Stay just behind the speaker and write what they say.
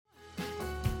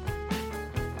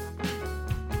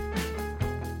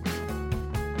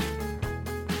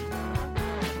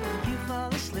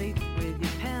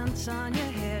that's on your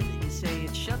head. You say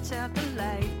it shuts out the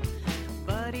light,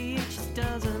 buddy, it just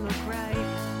doesn't look right.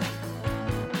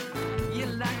 You're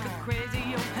like a crazy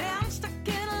old hound stuck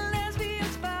in a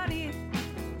lesbian's body.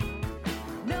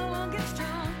 No one gets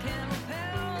drunk and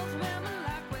repels women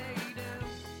like we do.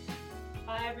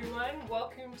 Hi everyone,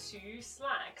 welcome to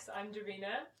Slacks. I'm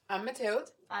Davina. I'm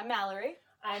Mathilde. I'm Mallory.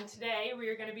 And today we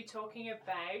are going to be talking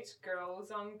about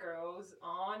girls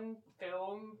on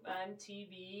film and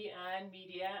TV and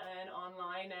media and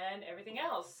online and everything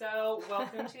else. So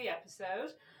welcome to the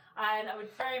episode. And I would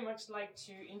very much like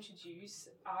to introduce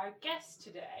our guest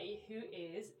today, who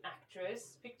is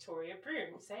actress Victoria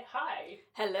Broom. Say hi.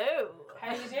 Hello.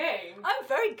 How are you doing? I'm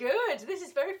very good. This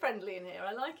is very friendly in here.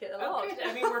 I like it a lot. Good.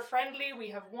 I mean, we're friendly. We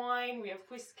have wine, we have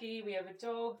whiskey, we have a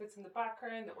dog that's in the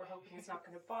background that we're hoping is not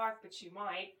going to bark, but she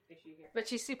might if you hear. But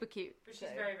she's super cute. But she's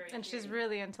very, very and cute. she's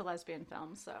really into lesbian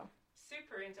films, so.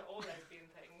 Super into all lesbian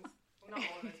things. Well, not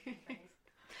all lesbian things.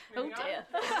 Oh Moving on. dear.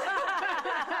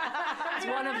 It's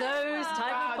one of those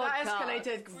type of podcasts. That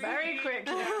escalated very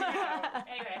quickly.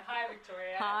 Anyway, hi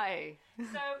Victoria. Hi.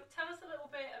 So tell us a little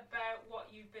bit about what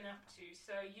you've been up to.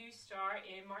 So you star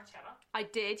in Marcella. I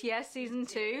did, yes, season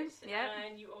 2. Yeah.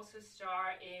 And you also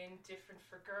star in Different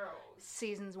for Girls.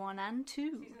 Seasons 1 and 2.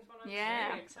 Seasons 1 and 2. Yeah.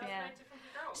 Tell us Yeah. about Different for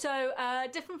Girls. So,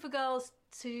 Different for Girls,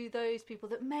 to those people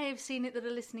that may have seen it that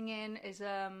are listening in, is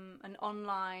an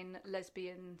online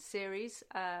lesbian series.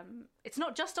 It's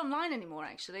not just online anymore,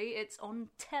 actually. It's on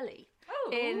telly.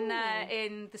 Oh.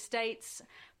 In the States,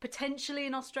 potentially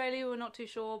in Australia, we're not too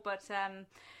sure, but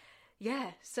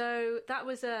yeah. So that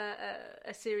was a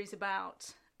series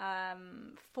about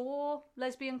 4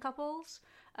 lesbian couples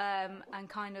and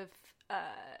kind of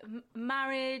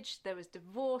marriage. There was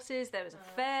divorces, there was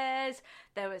affairs,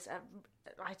 there was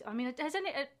I mean,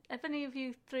 have any of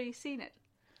you 3 seen it?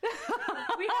 We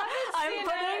haven't I'm seen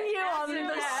putting it you on as of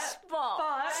the yet, spot.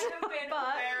 I have been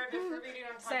aware of it for a really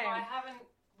long time, Same.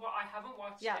 but I haven't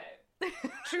watched Yeah. it.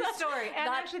 True story. And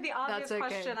actually, the obvious that's okay.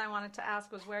 question I wanted to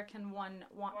ask was, where can one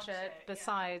watch it yeah.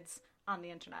 besides on the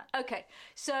internet? Okay,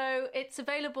 so it's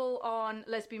available on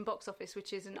Lesbian Box Office,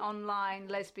 which is an online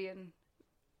lesbian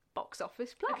box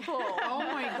office platform. Oh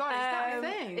my god, is that a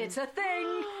thing? It's a thing.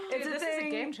 It's Dude, a this thing. is a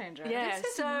game changer. Yeah, This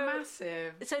is so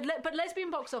massive. but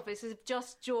Lesbian Box Office has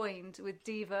just joined with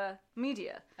Diva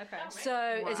Media. Okay. So,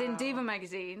 as in Wow. Diva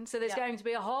magazine, so there's Yeah. going to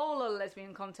be a whole lot of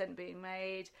lesbian content being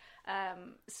made,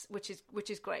 which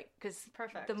is great because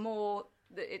Perfect. the more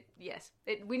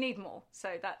we need more.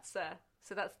 So that's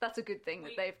a good thing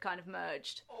that they've kind of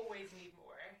merged. Always need more.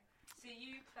 So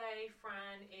you play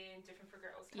Fran in Different for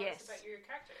Girls. Tell Yes. us about your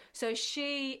character. So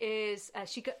she is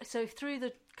so through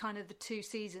the kind of the 2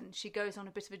 seasons, she goes on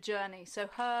a bit of a journey. So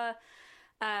her.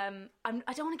 I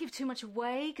don't want to give too much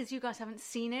away because you guys haven't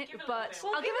seen it, Give a but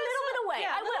little bit. I'll give a little bit away.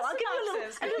 yeah, I will. I'll give you a little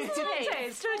taste. I'll give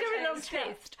you a little Taste, yeah.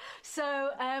 taste.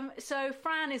 So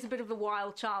Fran is a bit of the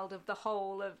wild child of the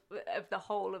whole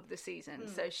of the season.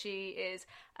 So she is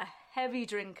a heavy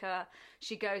drinker.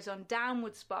 She goes on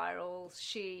downward spirals.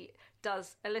 She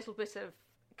does a little bit of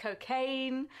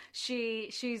cocaine.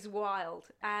 She's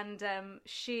wild, and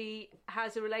she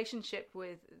has a relationship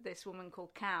with this woman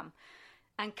called Cam.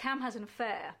 And Cam has an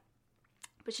affair,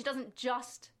 but she doesn't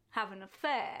just have an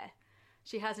affair.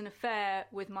 She has an affair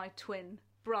with my twin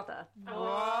brother. What?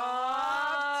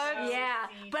 Yeah,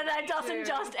 but that doesn't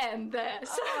just end there.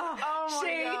 So Oh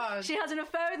my god. she has an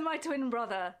affair with my twin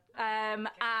brother,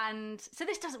 and so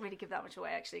this doesn't really give that much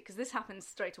away actually, because this happens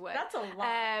straight away. That's a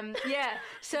lot. Yeah,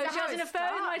 so that she has how an it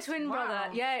affair with my starts? twin Wow. brother.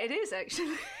 Yeah, it is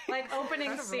actually. Like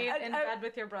opening scene in Oh, bed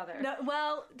with your brother. No,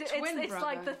 well, Twin it's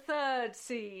like brother. the 3rd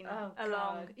scene Oh,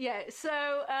 along. God. Yeah,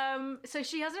 so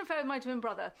she has an affair with my twin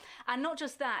brother, and not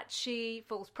just that, she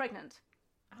falls pregnant.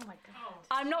 Oh my god.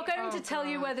 I'm not going to Oh, tell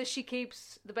you God. whether she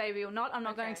keeps the baby or not. I'm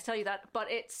not going to tell you that,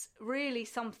 but it's really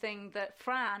something that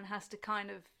Fran has to kind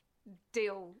of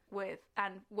deal with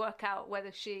and work out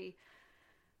whether she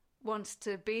wants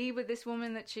to be with this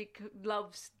woman that she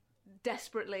loves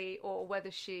desperately or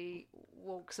whether she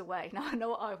walks away. Now I know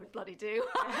what I would bloody do,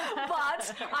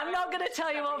 but I'm not going to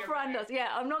tell you what Fran does. Yeah,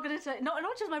 I'm not going to tell. Not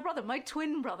just my brother, my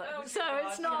twin brother. Oh, so God.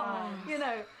 it's not,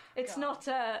 it's not.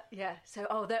 Yeah. So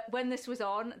when this was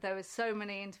on, there was so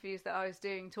many interviews that I was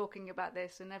doing talking about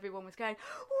this, and everyone was going,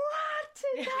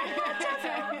 "What is that? What just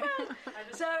happened?"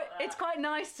 So it's quite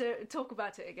nice to talk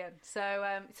about it again. So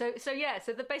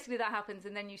basically that happens,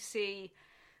 and then you see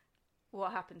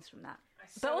what happens from that.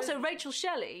 But also Rachel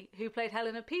Shelley, who played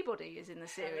Helena Peabody, is in the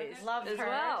series Love as her.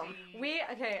 well. We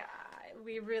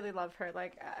we really love her.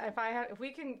 Like, if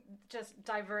we can just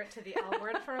divert to the L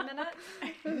word for a minute,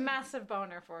 massive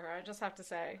boner for her. I just have to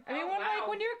say. I mean,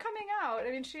 when you're coming out,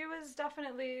 I mean, she was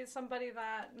definitely somebody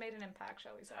that made an impact,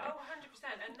 shall we say? Oh,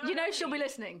 100%. And You know she'll be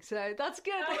listening, so that's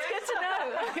good. That's good to know.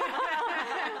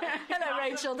 Hello,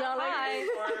 Rachel, darling. Hi.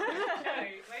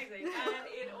 Amazing. And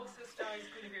it also stars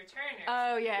Guinevere Turner.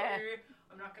 Oh, yeah. who-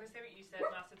 I'm not going to say what you said,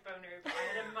 massive boner, but I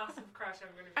had a massive crush on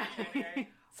Guinevere Turner.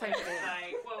 So when I was cool.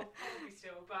 like, well, probably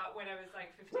still, but when I was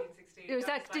like 15, 16. It was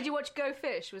I that. Did you watch Go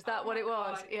Fish? Was that oh what my it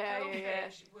was? God, Yeah.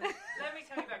 Go-Fish was- let me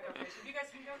tell you about Go Fish. Have you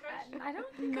guys seen Go Fish? I don't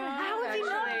think No. I How have you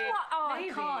not? actually. What? Oh,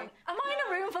 Maybe. I can't. Am I in a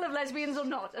room full of lesbians or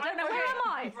not? I don't know. Where am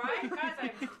I? Right?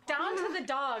 Guys, I'm Down to the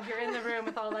dog, you're in the room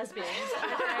with all lesbians.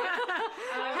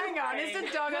 Hang on, is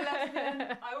the dog a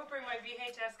lesbian? I will bring my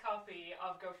VHS copy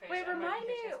of Go Fish. Wait, and my remind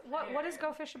me, VHS what is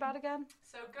player. Go Fish about again?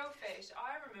 So Go Fish,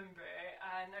 I remember,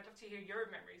 and I'd love to hear your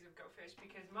memories of Go Fish,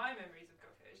 because my memories of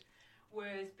Go Fish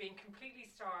was being completely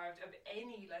starved of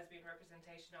any lesbian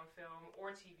representation on film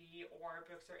or TV or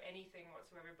books or anything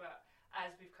whatsoever. But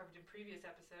as we've covered in previous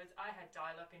episodes, I had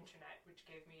dial-up internet, which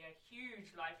gave me a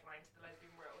huge lifeline to the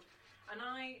lesbian world. And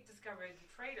I discovered the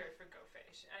trailer for Go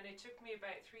Fish, and it took me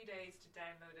about 3 days to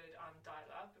download it on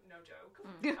dial-up, no joke.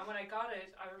 And when I got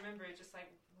it, I remember just like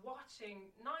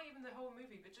watching, not even the whole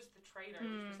movie, but just the trailer,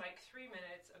 which was like 3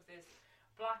 minutes of this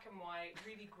black and white,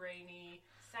 really grainy,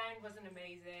 sound wasn't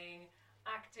amazing,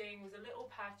 acting was a little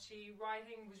patchy,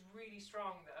 writing was really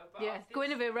strong though. But Yeah, I think-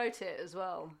 Guinevere wrote it as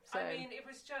well. So I mean, it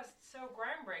was just so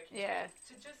groundbreaking. Yeah.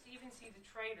 To just even see the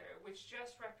trailer, which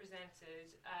just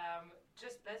represented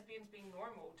just lesbians being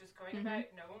normal, just going about.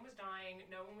 No one was dying.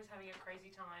 No one was having a crazy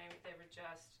time. They were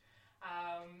just,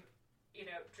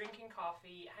 drinking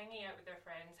coffee, hanging out with their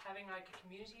friends, having like a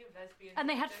community of lesbians. and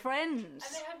they had together. friends,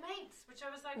 And they had mates, which I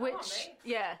was like, which oh, mates.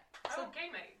 yeah, Oh, gay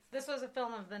mates. This was a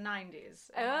film of the 90s.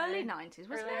 early 90s.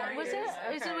 Was Early it? Was 90s,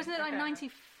 it? okay, Wasn't it like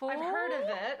okay. 94? I've heard of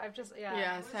it. I've just, Yeah,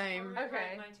 It was same. from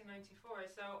Okay. 1994.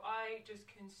 So I just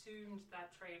consumed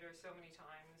that trailer so many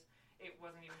times. It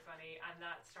wasn't even funny, and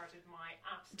that started my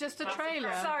absolute. Just a massive trailer?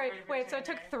 crush on Sorry, Guinevere wait, so it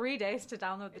took Turner. 3 days to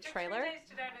download the It took trailer? 3 days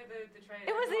to download the trailer.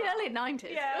 It was the early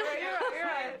 90s. Yeah, you're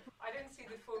right. I didn't see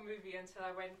the full movie until I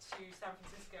went to San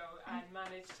Francisco and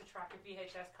managed to track a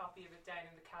VHS copy of it down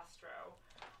in the Castro.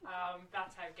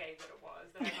 That's how gay that it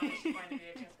was. That I managed to find a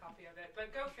VHS copy of it.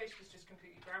 But Go Fish was just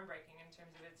completely groundbreaking in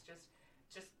terms of its just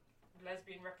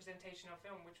lesbian representation on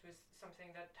film, which was something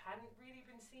that hadn't really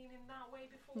been seen in that way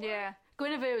before. Yeah,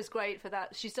 Guinevere was great for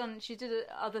that. She did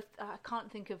other. I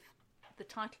can't think of the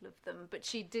title of them, but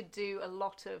she did do a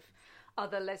lot of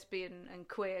other lesbian and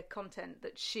queer content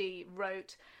that she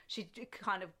wrote. She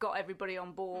kind of got everybody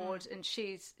on board, and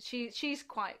she's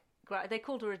quite great. They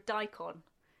called her a daikon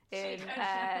in She's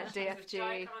a DFG.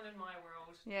 daikon in my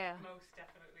world. Yeah. Most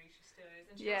definitely, she still is.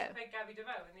 And she Yeah. also played Gabby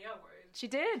DeVoe in The L Word. She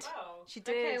did. Oh. She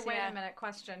did. Okay, wait yeah. a minute.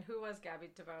 Question: who was Gabby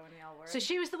DeVoe in the L Word? So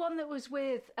she was the one that was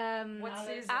with What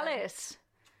season? Alice,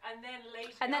 And then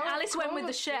later. and then Oh, Alice went with the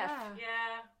course, chef. yeah.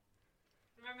 Yeah.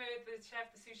 Remember the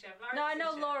chef, the sous chef? Laura, No, the I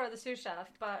know sous chef. Laura, the sous chef,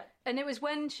 but And it was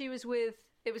when she was with.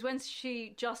 It was when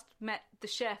she just met the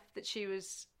chef that she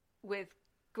was with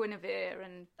Guinevere,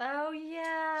 and oh She was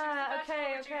yeah, the okay,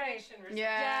 National okay. Rejuvenation recipient.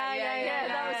 yeah,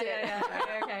 that was it.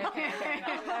 Okay.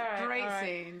 All right, Great all right.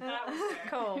 scene. That was there.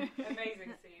 Cool.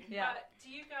 Amazing scene. Yeah. But do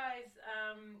you guys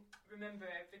remember,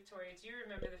 Victoria, do you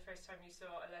remember the first time you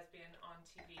saw a lesbian on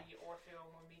TV or film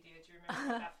or media? Do you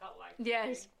remember what that felt like? for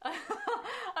yes, you?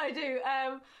 I do.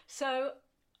 So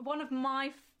one of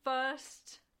my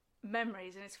first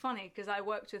memories, and it's funny because I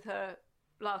worked with her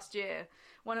last year.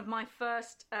 One of my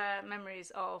first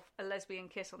memories of a lesbian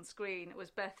kiss on screen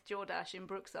was Beth Jordache in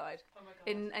Brookside Oh my God.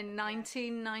 in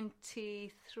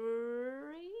 1993.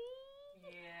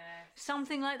 Yeah.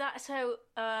 Something like that. So,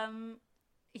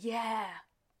 yeah,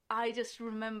 I just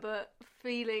remember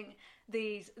feeling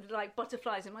these like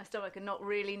butterflies in my stomach and not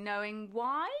really knowing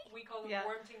why. We call them Yeah.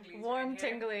 warm tinglies. Warm around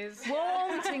here. tinglies.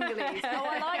 Warm tinglies. Oh,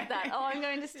 I like that. Oh, I'm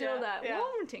going to steal Yeah, that. yeah.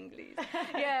 Warm tinglies.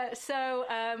 Yeah. So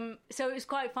it was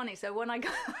quite funny. So when I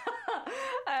got,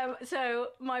 so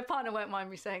my partner won't mind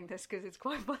me saying this because it's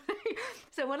quite funny.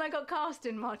 So when I got cast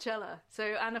in Marcella, so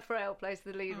Anna Frail plays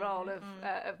the lead role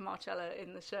of Marcella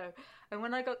in the show, and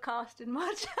when I got cast in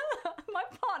Marcella, my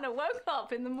partner woke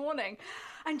up in the morning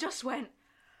and just went,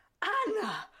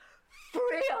 Anna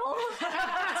Friel to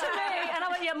me, and I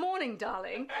went, yeah, morning,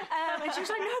 darling. And she was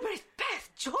like, no, but it's Beth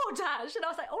Jordache, and I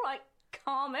was like, all right,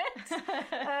 calm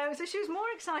it. So she was more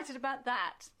excited about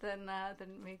that than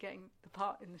me getting the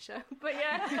part in the show. But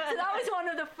yeah, so that was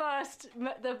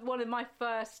one of my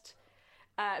first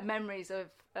memories of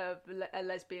a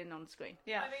lesbian on screen.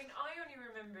 Yeah. I mean, I only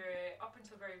remember, up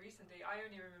until very recently, I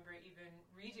only remember even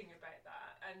reading about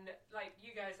that. And, like,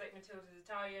 you guys, like, Matilda's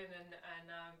Italian and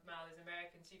Mal is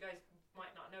American, so you guys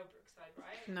might not know Brookside,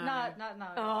 right? No. Not.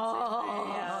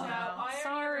 Oh. Yeah. So I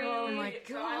Sorry. only Oh my remember-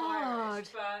 so I'm Irish,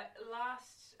 God. but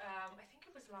I think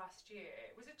it was last year.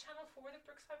 Was it Channel 4 that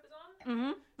Brookside was on?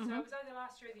 So it was either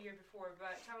last year or the year before,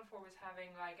 but Channel 4 was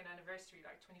having like an anniversary,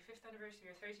 like 25th anniversary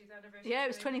or 30th anniversary. Yeah,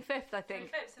 it was 25th, I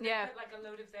think. 25th, so they put like a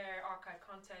load of their archive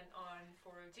content on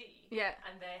 4OD. Yeah.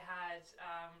 And they had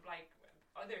like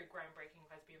other groundbreaking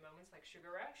lesbian moments like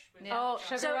Sugar Rush. With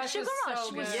Sugar Rush was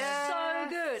so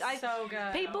good. So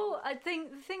good. People, I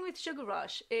think the thing with Sugar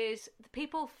Rush is the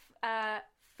people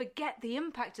forget the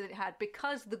impact that it had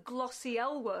because the glossy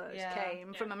L word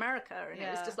came from America, and it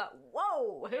was just like,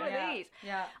 whoa, who are these?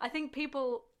 Yeah. I think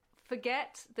people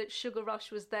forget that Sugar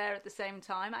Rush was there at the same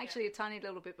time, actually a tiny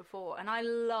little bit before, and I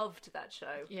loved that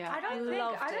show. Yeah. I don't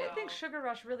it. think Sugar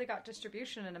Rush really got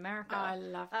distribution in America. I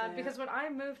loved it. Because when I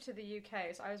moved to the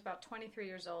UK, so I was about 23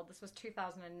 years old. This was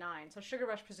 2009. So Sugar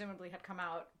Rush presumably had come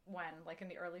out when, like in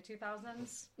the early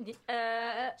 2000s.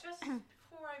 just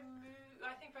before I moved,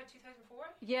 I think by 2004.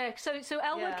 Yeah, so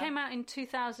Elwood came out in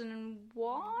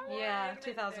 2001. Yeah,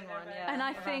 2001. Yeah, And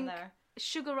I around think there.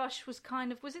 Sugar Rush was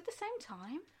was it the same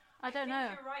time? I don't think know.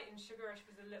 You're right, and Sugar Rush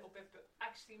was a little bit, but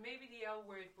actually maybe the L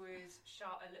word was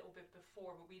shot a little bit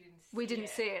before, but we didn't see it. We didn't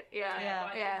see it, But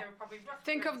I think they were probably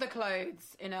Think of the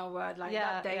clothes in L Word, like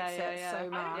that dates it so I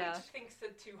don't much. need to think so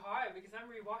too hard because I'm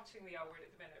rewatching the L word at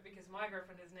the minute because my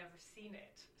girlfriend has never seen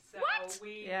it. So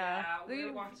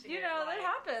we're watching it. that like,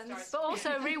 happens. starts- But also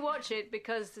rewatch it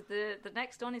because the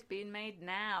next one is being made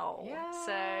now. Yeah.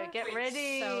 So get Which-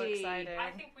 ready. So exciting. I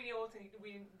think we all think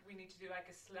we need to do like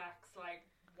a Slacks like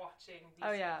watching these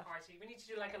party. We need to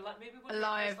do like maybe we'll A do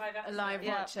live episode.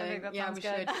 Yeah, I watching. think that Yeah, sounds we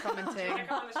good. should commenting.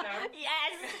 Check on the show.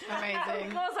 Yes! Amazing.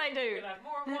 Of course I do. We'll have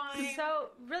more wine. So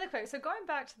really quick, so going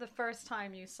back to the first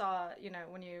time you saw,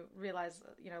 when you realized,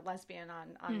 lesbian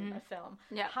on a film,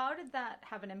 how did that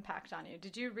have an impact on you?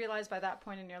 Did you realize by that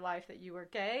point in your life that you were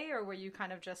gay, or were you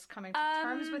kind of just coming to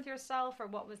terms with yourself, or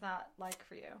what was that like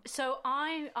for you? So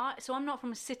I'm not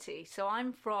from a city, so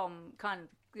I'm from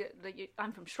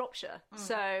I'm from Shropshire,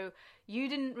 so you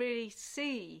didn't really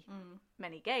see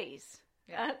many gays.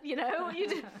 Yeah. You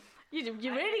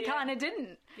really kind of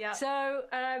didn't. Yeah. So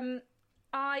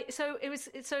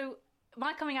so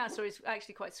my coming out story is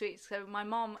actually quite sweet. So my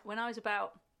mom, when I was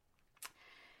about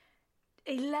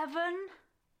 11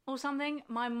 or something,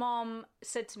 my mom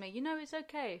said to me, it's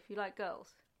okay if you like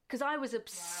girls, because I was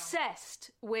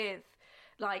obsessed with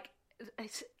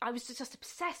I was just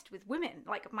obsessed with women,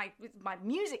 like my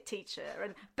music teacher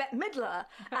and Bette Midler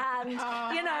and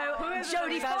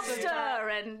Jodie Foster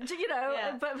and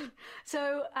but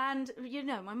so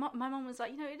my mom was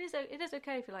like, it is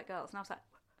okay if you like girls, and I was like,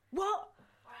 what?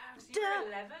 Wow, so you were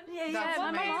 11? Yeah,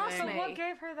 my mom asked So me. what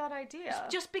gave her that idea?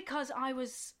 Just because I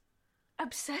was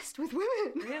obsessed with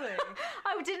women. Really?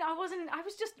 I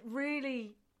was just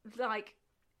really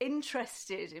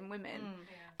interested in women.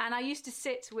 And I used to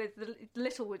sit with the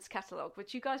Littlewoods catalogue,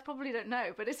 which you guys probably don't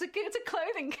know, but it's a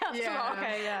clothing catalogue. Yeah.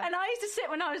 Okay, yeah. And I used to sit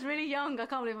when I was really young. I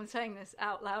can't believe I'm saying this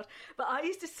out loud, but I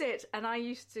used to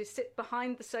sit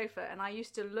behind the sofa, and I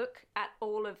used to look at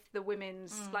all of the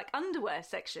women's underwear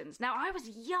sections. Now I was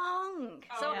young,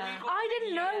 so I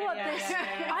didn't know what this.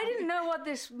 I didn't know what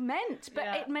this meant, but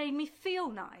it made me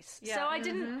feel nice. Yeah. So I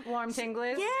didn't warm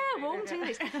tinglies. Yeah, warm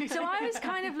tinglies. So I was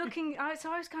kind of looking. I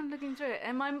was kind of looking through it,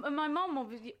 and my mom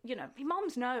obviously.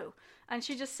 Moms know, and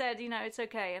she just said, it's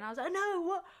okay, and I was like,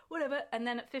 no, whatever. And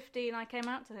then at 15, I came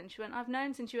out to her, and she went, I've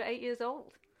known since you were 8 years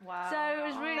old. Wow. So it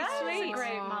was really sweet. That's a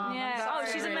great mom. Yeah.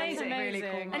 That's She's amazing. Really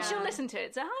cool mom. And she'll listen to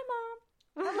it. So hi,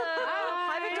 mom. Hello.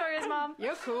 Hi, Victoria's mom.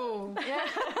 You're cool.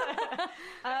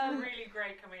 That's a really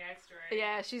great coming out story.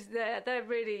 Yeah, she's there. They're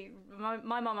really my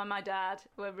mom and my dad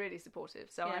were really supportive.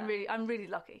 So I'm really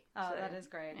lucky. Oh, so, that is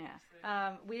great.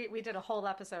 Yeah. We did a whole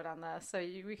episode on this, so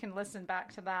we can listen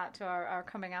back to that, to our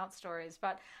coming out stories.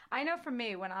 But I know for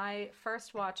me, when I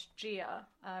first watched Gia,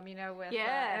 with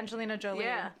Angelina Jolie.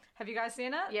 Yeah. Have you guys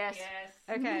seen it? Yes.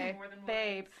 Okay, More than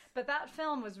Babe. once. But that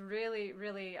film was really,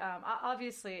 really.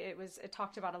 Obviously, it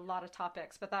talked about a lot of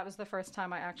topics, but that was the first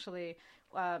time I actually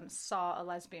saw a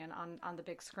lesbian on the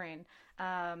big screen,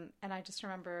 and I just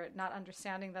remember not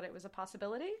understanding that it was a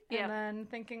possibility, and then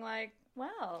thinking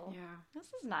well, this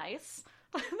is nice.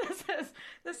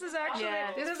 this is actually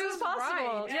this is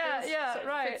possible. Right.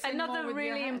 Right. Another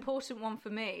really important one for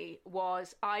me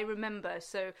was, I remember,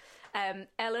 so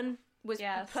Ellen was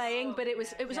Yes. playing, but it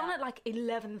was on Yeah. at like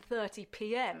 11:30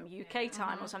 p.m. UK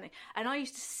time or something. And I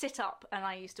used to sit up and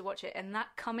I used to watch it. And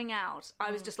that coming out,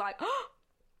 I was just like,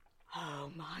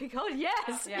 oh my god,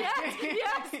 yes, yes.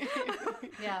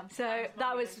 Yeah. So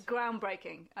that was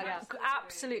groundbreaking. Yes.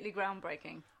 Absolutely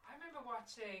groundbreaking. I remember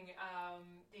watching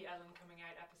the Ellen coming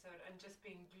out episode and just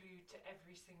being glued to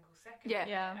every single second. Yeah. of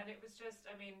it. Yeah. And it was just,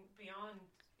 I mean, beyond,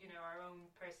 you know, our own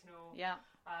personal, Yeah.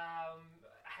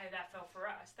 how that felt for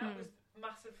us. That was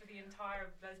massive for the entire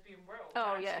lesbian world.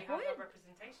 Oh, to yeah. actually have that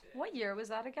representation. What year was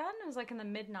that again? It was like in the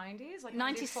mid-90s? Like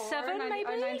 97 94,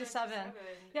 maybe? 97.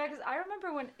 Yeah, because I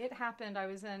remember when it happened, I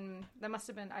was in, that must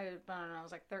have been, I don't know, I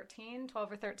was like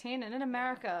 12 or 13. And in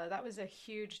America, that was a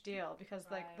huge deal because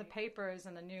like the papers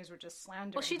and the news were just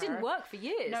slandering Well, she her. didn't work for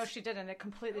years. No, she didn't. It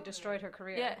completely destroyed her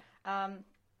career. Yeah.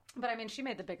 But I mean, she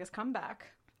made the biggest comeback.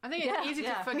 I think it's easy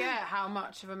Yeah. to forget how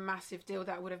much of a massive deal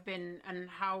that would have been and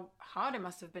how hard it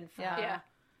must have been for her. Yeah.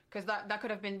 Because that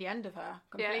could have been the end of her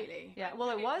completely. Yeah,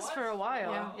 well, it was for a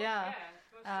while. Yeah.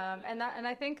 Yeah. And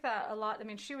I think that a lot, I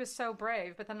mean, she was so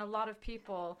brave, but then a lot of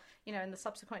people, you know, in the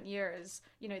subsequent years,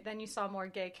 you know, then you saw more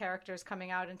gay characters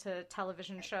coming out into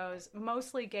television shows,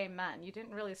 mostly gay men. You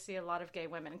didn't really see a lot of gay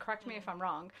women. Correct me if I'm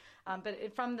wrong.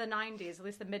 From the 90s, at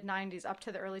least the mid-90s, up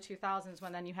to the early 2000s,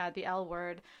 when then you had the L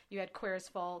Word, you had Queer as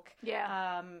Folk, you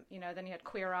know, then you had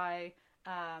Queer Eye,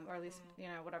 or at least, you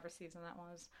know, whatever season that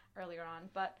was earlier on.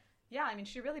 But yeah, I mean,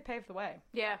 she really paved the way.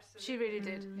 Yeah, she really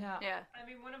did. Yeah. Yeah. I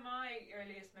mean, one of my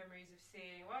earliest memories of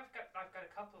seeing, well, I've got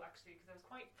a couple actually, because I was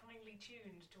quite finely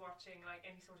tuned to watching like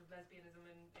any sort of lesbianism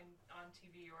on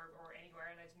TV or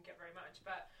anywhere, and I didn't get very much.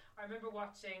 But I remember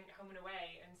watching Home and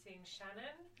Away and seeing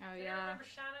Shannon. Oh, Do you yeah. remember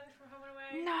Shannon from Home and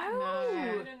Away? No.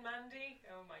 Shannon and Mandy.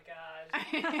 Oh my god.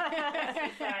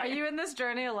 Are you in this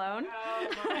journey alone? Oh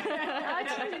my god. I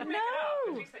didn't make it up.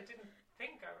 know. At least I didn't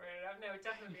think of it. No, it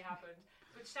definitely happened.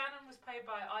 But Shannon was played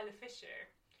by Isla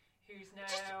Fisher, who's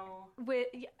now...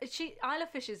 Isla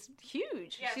Fisher's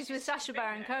huge. Yeah, she's she's with Sacha big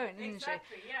Baron now. Cohen, isn't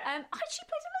Exactly, she? yeah. She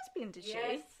plays a lesbian, did she?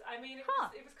 Yes, I mean, Huh.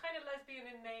 it was kind of lesbian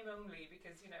in name only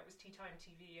because, you know, it was Tea Time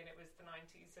TV and it was the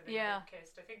 90s, so they Yeah.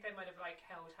 kissed. I think they might have, like,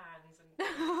 held hands and...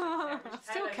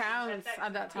 Still counts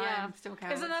at that time. Yeah. Still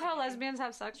counts. Isn't that how lesbians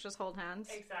have sex? Just hold hands?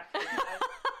 Exactly.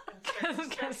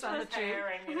 Kiss on the cheek.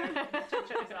 And, you know, touch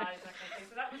on his eyes, that kind of thing.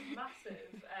 So that was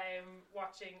massive,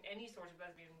 watching any sort of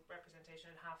lesbian representation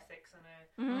at 6:30 on a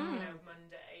you know,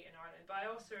 Monday in Ireland. But I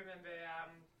also remember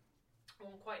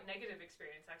one quite negative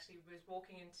experience actually was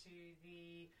walking into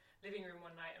the living room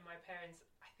one night and my parents,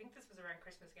 I think this was around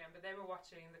Christmas again, but they were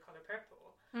watching The Colour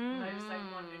Purple. And I just like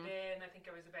wandered in, I think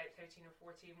I was about 13 or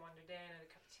 14, wandered in, had a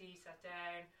cup of tea, sat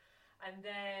down. And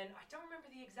then, I don't remember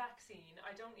the exact scene,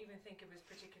 I don't even think it was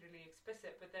particularly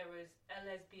explicit, but there was a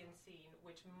lesbian scene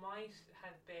which might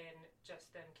have been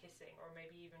just them kissing or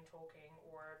maybe even talking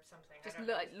or something. Just I don't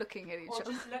know. like looking at each Or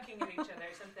other. just looking at each other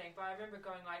or something. But I remember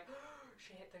going like, oh,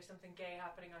 shit, there's something gay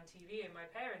happening on TV and my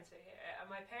parents are here. And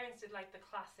my parents did like the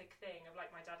classic thing of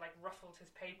like my dad like ruffled his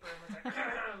paper and was like,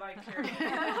 like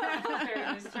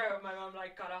clearing his throat. My mum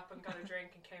like got up and got a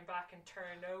drink and came back and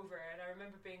turned over. And I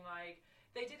remember being like,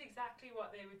 they did exactly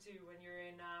what they would do when you're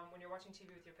in when you're watching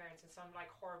TV with your parents and some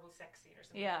like horrible sex scene or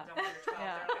something. Yeah. Comes on when you're 12.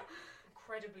 Yeah. They're like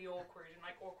incredibly awkward and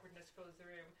like awkwardness fills the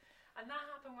room. And that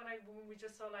happened when we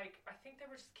just saw like, I think they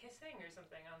were just kissing or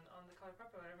something on The Colour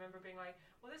Purple. And I remember being like,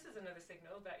 well, this is another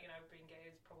signal that, you know, being gay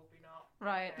is probably not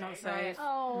Right. okay. Not safe.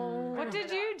 Oh. What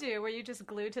did you do? Were you just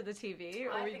glued to the TV,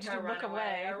 or I did think you I look ran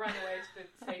away? I ran away to the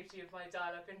safety of my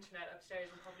dial-up internet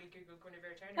upstairs and probably Googled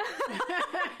Guinevere Turner.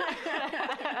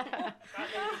 That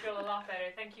made me feel a lot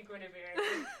better. Thank you, Guinevere.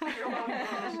 You're welcome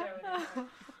on the show.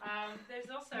 There's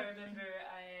also, I remember,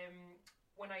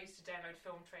 when I used to download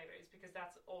film trailers, because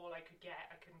that's all I could get.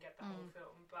 I couldn't get the whole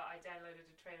film, but I downloaded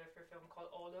a trailer for a film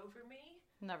called All Over Me.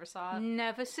 Never saw it.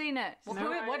 Never seen it. Well, No.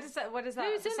 what is that? What is that?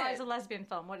 Who's in Besides it? a lesbian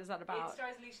film, what is that It about?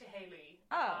 stars Alicia Haley,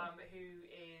 Oh. who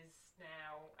is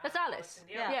now That's Alice. Alice in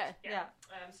the Yeah.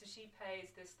 Arts. So she plays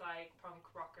this like punk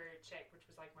rocker chick, which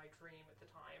was like my dream at the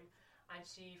time. And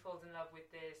she falls in love with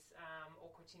this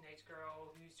awkward teenage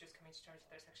girl who's just coming to terms with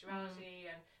their sexuality.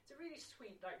 And it's a really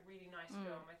sweet, like really nice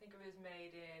film. I think it was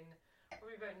made in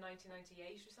probably about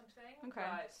 1998 or something. Okay.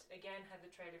 But again, had the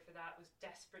trailer for that, was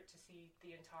desperate to see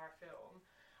the entire film.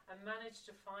 And managed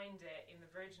to find it in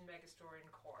the Virgin Megastore in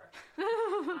Cork.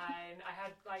 And I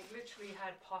had like literally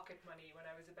had pocket money when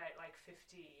I was about like 15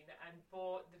 and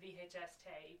bought the VHS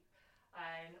tape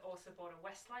and also bought a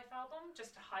Westlife album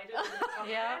just to hide it under the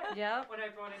cover. Yeah. When I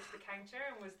brought it to the counter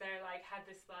and was there like had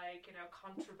this like, you know,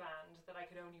 contraband that I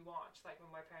could only watch like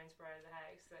when my parents were out of the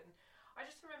house. And I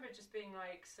just remember just being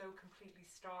like so completely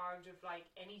starved of like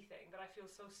anything that I feel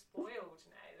so spoiled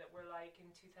now that we're like in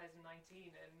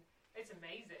 2019 and it's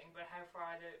amazing, but how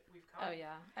far we've come. Oh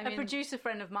yeah, A producer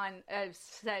friend of mine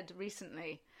said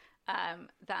recently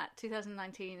that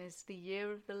 2019 is the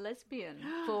year of the lesbian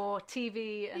for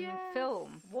TV and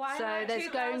film. Why so not? there's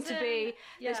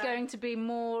going to be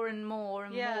more and more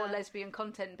Yeah. lesbian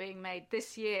content being made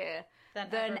this year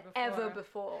than ever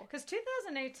before. Because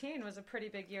 2018 was a pretty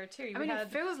big year too. I mean, it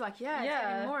feels like, it's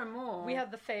getting more and more. We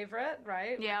had The Favourite,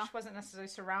 right? Yeah. Which wasn't necessarily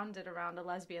surrounded around a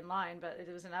lesbian line, but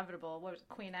it was inevitable. What was it?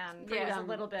 Queen Anne? Pretty was damn- a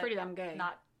little bit pretty damn gay.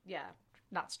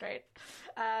 Not straight.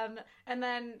 And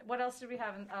then what else did we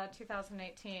have in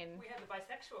 2018? We had the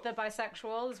bisexual. The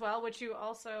bisexual as well, which you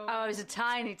also. Oh, it was a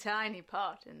tiny, tiny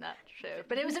part in that show,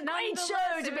 but it was a great show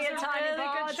Nonetheless, to it be a was tiny really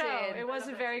part good show. in. It was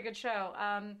a very good show.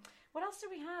 What else did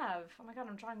we have? Oh my god,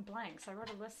 I'm drawing blanks. I wrote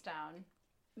a list down.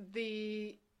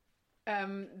 The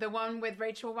one with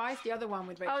Rachel Weisz, the other one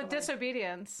with Rachel Weisz.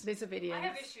 Disobedience. Disobedience. I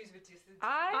have issues with this.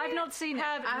 I've not seen it.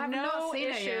 I have not no seen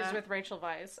it issues yet. with Rachel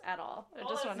Weisz at all. I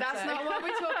just want to That's say. not what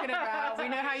we're talking about. We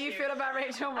know how you feel about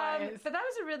Rachel Weisz. But that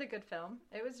was a really good film.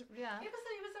 It was, yeah. It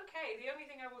was okay. The only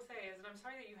thing I will say is, and I'm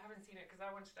sorry that you haven't seen it because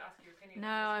I wanted to ask your opinion. No,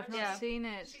 on I've this, not but seen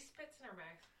it. She spits in her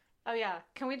mouth. Oh yeah.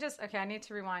 Can we just? Okay, I need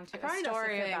to rewind to Apparently a that's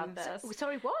story the thing. about this.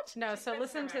 Sorry, what? No, so spits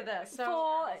listen in to her mouth. this.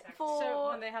 So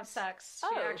when they have sex,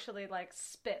 she Oh. actually like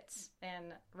spits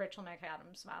in Rachel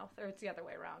McAdams' mouth, or it's the other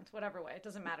way around. Whatever way, it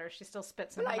doesn't matter. She still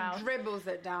spits in her Like mouth. dribbles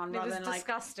it down It rather was than like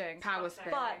disgusting. power spit.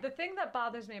 But the thing that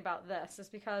bothers me about this is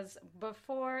because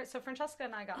so Francesca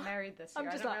and I got married this year.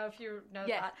 I'm just I don't like- know if you know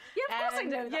Yeah. that. Yeah, of course I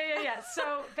And- know that. Yeah.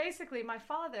 So basically, my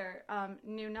father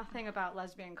knew nothing about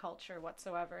lesbian culture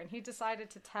whatsoever, and he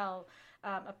decided to tell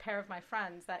a pair of my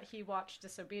friends that he watched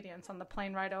Disobedience on the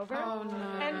plane ride over. Oh, no.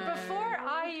 And before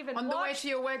I even on the way to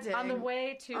your wedding. on the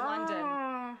way to London.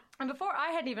 Ah. And before I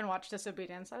had even watched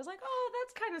Disobedience, I was like, oh,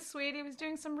 that's kind of sweet. He was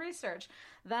doing some research.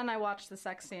 Then I watched the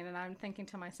sex scene, and I'm thinking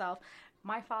to myself,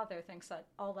 my father thinks that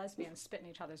all lesbians spit in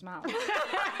each other's mouths.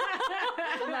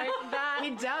 Like that.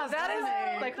 He does. That is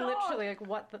doesn't he? like literally like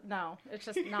what the no. It's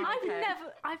just not okay.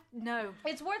 No.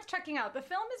 It's worth checking out. The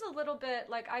film is a little bit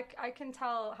like I can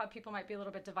tell how people might be a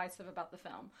little bit divisive about the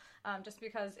film, just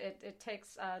because it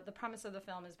takes the premise of the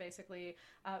film is basically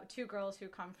two girls who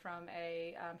come from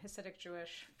a Hasidic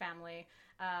Jewish family,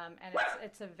 and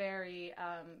it's a very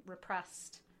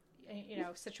repressed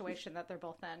situation that they're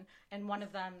both in, and one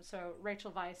of them, so Rachel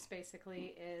Weisz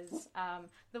basically is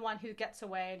the one who gets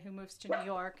away and who moves to New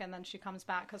York, and then she comes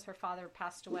back because her father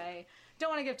passed away. Don't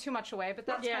want to give too much away, but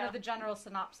that's kind of the general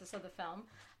synopsis of the film.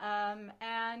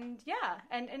 And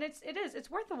it's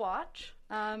worth a watch.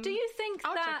 Do you think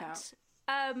I'll check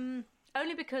that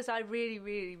only because I really,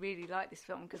 really, really like this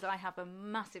film because I have a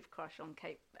massive crush on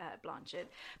Kate Blanchett,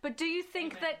 but do you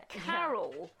think that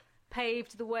Carol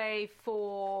paved the way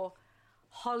for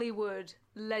Hollywood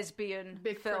lesbian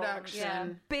Big films,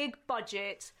 production. big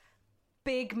budget,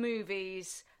 big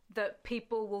movies that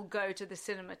people will go to the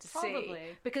cinema to see? Probably.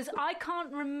 Because I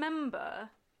can't remember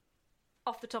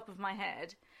off the top of my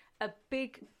head a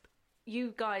big,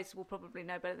 you guys will probably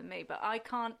know better than me, but I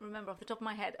can't remember off the top of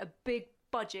my head a big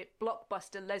budget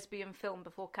blockbuster lesbian film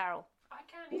before Carol. I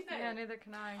can't either. Yeah, neither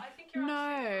can I. I think you're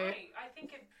absolutely right. I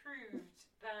think it proved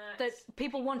that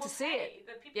people want to will see pay, it.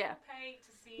 That people Yeah. will pay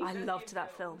to see. I lesbian loved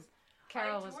that films. film.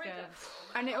 Carol I was adored good. that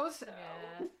film. And it also-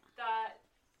 Yeah. That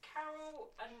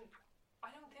Carol, and I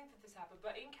don't think that this happened,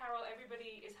 but in Carol,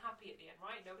 everybody is happy at the end,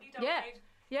 right? Nobody died. Yeah.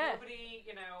 Yeah. Nobody,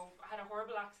 had a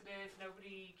horrible accident.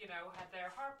 Nobody, had their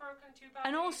heart broken too badly.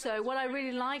 And also, what I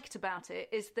really liked about it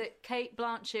is that Kate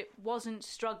Blanchett wasn't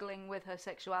struggling with her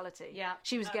sexuality. Yeah.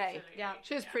 She was gay. Absolutely. Yeah.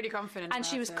 She was pretty confident. And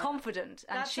she about was it. confident.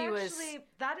 And That's she was. actually,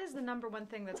 that is the number one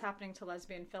thing that's happening to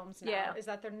lesbian films now, Yeah. is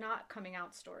that they're not coming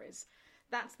out stories.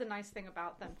 That's the nice thing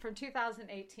about them. From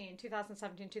 2018,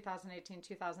 2017, 2018,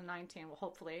 2019, well,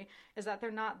 hopefully, is that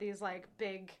they're not these like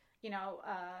big,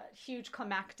 huge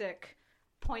climactic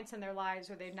points in their lives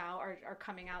where they now are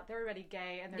coming out. They're already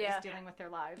gay and they're just dealing with their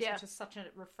lives, Yeah. which is such a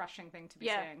refreshing thing to be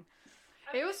Yeah. seeing.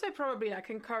 It also probably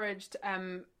encouraged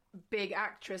big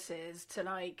actresses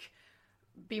to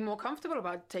be more comfortable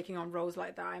about taking on roles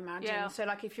like that, I imagine. Yeah. So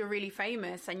if you're really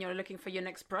famous and you're looking for your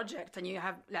next project and you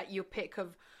have your pick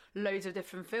of loads of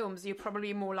different films, you're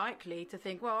probably more likely to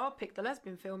think, well, I'll pick the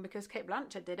lesbian film because Kate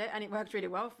Blanchett did it and it worked really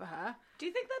well for her. Do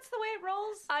you think that's the way it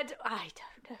rolls? I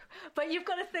don't know. But you've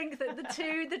got to think that the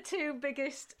two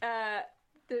biggest.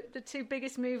 The two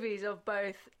biggest movies of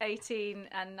both 18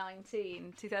 and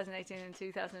 19, 2018 and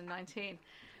 2019,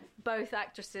 both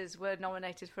actresses were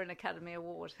nominated for an Academy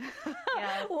Award.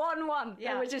 Yeah. Won.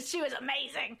 Yeah. She was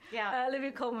amazing. Yeah.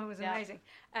 Olivia Colman was amazing.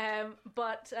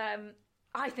 But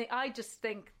I just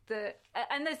think that,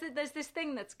 and there's this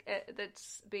thing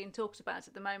that's being talked about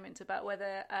at the moment about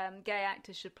whether gay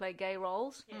actors should play gay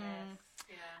roles. Yes.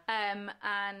 Yeah.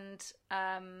 And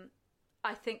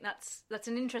I think that's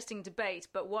an interesting debate.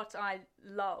 But what I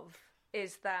love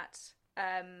is that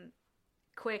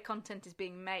queer content is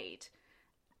being made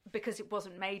because it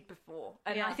wasn't made before,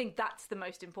 and I think that's the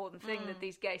most important thing, that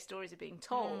these gay stories are being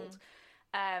told.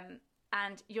 And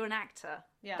you're an actor.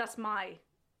 Yeah. That's my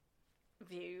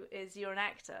view, is you're an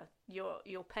actor.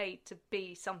 You're paid to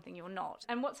be something you're not.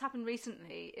 And what's happened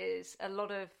recently is a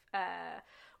lot of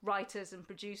writers and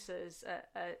producers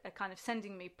are kind of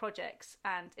sending me projects,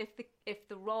 and if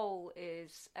the role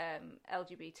is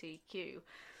LGBTQ,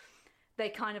 they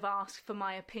kind of ask for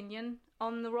my opinion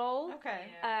on the role. Okay.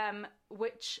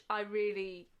 Which I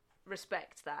really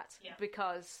respect that,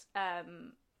 because I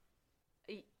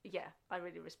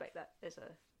really respect that as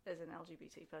an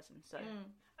LGBT person. So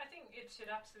I think that should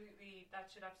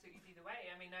absolutely be the way.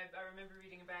 I mean, I remember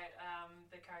reading about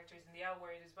the characters in the L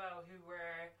Word as well, who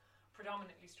were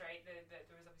predominantly straight. There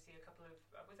was obviously a couple of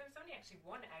there was only actually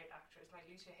one out actress. Like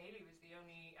Lucia Haley was the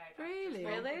only out Really?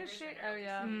 actress. Really? Is she? Oh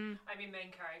yeah. I mean,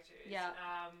 main characters. Yeah.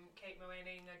 Kate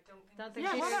Moaning, I don't think. Don't think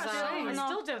Yeah, she's. what about I Shane?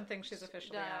 still don't think she's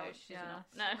officially No, out. she's yeah. not.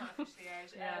 No. Not officially out.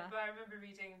 Yeah. But I remember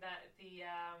reading that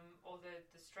all the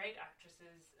straight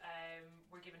actresses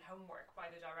were given homework by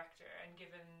the director and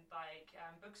given like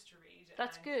books to read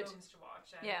That's and good. films to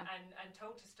watch and, Yeah. and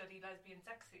told to study lesbian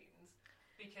sex scenes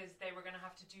because they were going to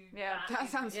have to do Yeah. That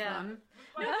sounds Yeah. fun.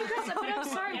 But I'm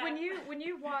sorry, Yeah. when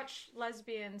you watch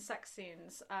lesbian sex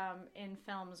scenes in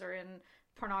films or in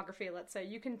pornography, let's say,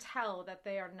 you can tell that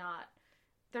they're not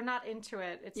into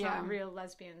it. It's not real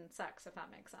lesbian sex, if that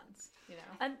makes sense. You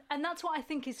know. And that's what I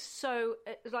think is so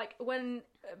like when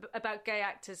about gay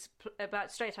actors,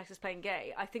 about straight actors playing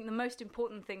gay. I think the most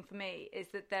important thing for me is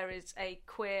that there is a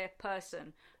queer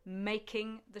person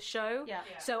making the show. Yeah.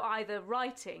 Yeah. So either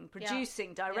writing,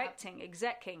 producing, directing,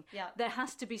 execing. Yeah. There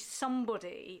has to be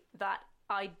somebody that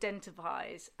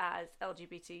identifies as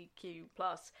LGBTQ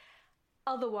plus.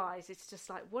 Otherwise, it's just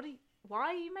like, why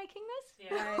are you making this?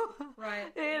 Yeah.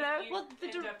 Right. You know. Well,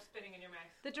 end up spitting in your mouth.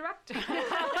 The director.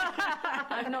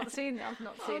 I've not seen it.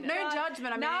 No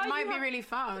judgment. I mean, Now it might you be are- really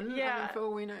fun. Yeah. I mean, for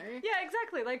all we know. Yeah,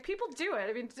 exactly. Like, people do it.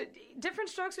 I mean, different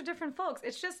strokes for different folks.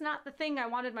 It's just not the thing I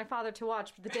wanted my father to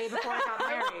watch the day before I got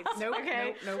married. Nope,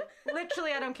 Okay? nope.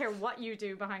 Literally, I don't care what you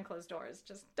do behind closed doors.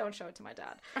 Just don't show it to my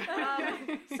dad.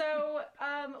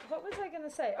 What was I going to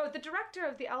say? Oh, the director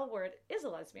of the L Word is a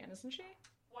lesbian, isn't she?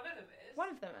 One of them is. One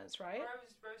of them is, right?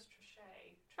 Rose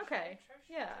Trochet. Okay.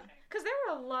 Yeah. Because there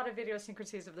were a lot of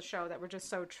idiosyncrasies of the show that were just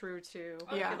so true to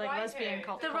Yeah. like Writer. lesbian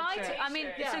culture. The writer, I mean,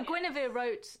 Yeah. so Guinevere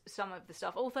wrote some of the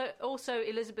stuff. Also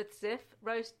Elizabeth Ziff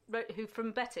wrote who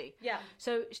from Betty. Yeah.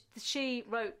 So she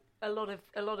wrote a lot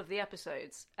of the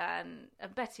episodes, and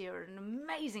Betty are an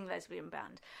amazing lesbian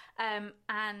band,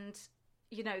 and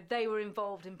you know they were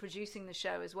involved in producing the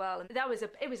show as well, and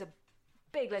it was a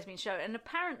big lesbian show, and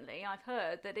apparently I've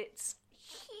heard that it's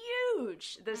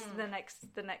huge. There's the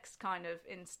next kind of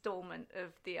installment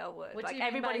of the L Word. What do Like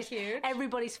you mean by huge?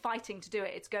 everybody's fighting to do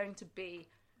it. It's going to be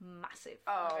massive.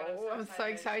 Oh, I'm so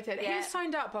excited. Yeah. Who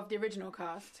signed up of the original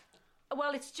cast?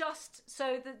 Well, it's just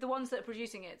so the ones that are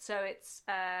producing it. So it's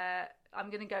I'm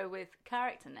going to go with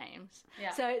character names.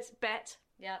 Yeah. So it's Bet,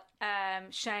 Yeah.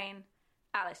 Shane,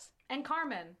 Alice. And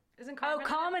Carmen. Isn't Carmen? Oh,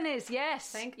 Carmen is, yes.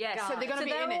 Thank yes. God. So they're gonna be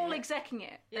in all it? execing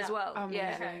it Yeah. as well.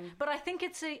 Yeah. Amazing. But I think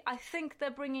I think they're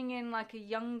bringing in like a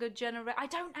younger generation. I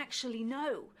don't actually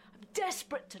know. I'm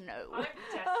desperate to know. I'm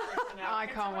desperate to know. I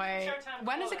Can can't someone wait. from Showtime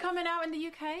When is call it us? coming out in the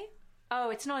UK? Oh,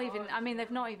 it's not even. I mean, they've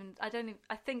not even. I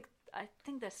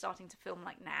think they're starting to film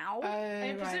like now.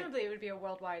 And Right. presumably it would be a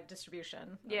worldwide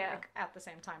distribution. Yeah. Like, at the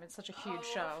same time. It's such a huge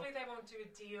show. Hopefully they won't do a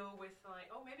deal with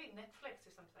maybe Netflix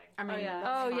or something. I mean, yeah.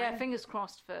 Oh that's yeah, fine. fingers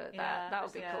crossed for that. Yeah, That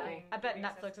would be yeah. cool. I bet Maybe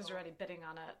Netflix is accessible. already bidding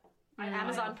on it. I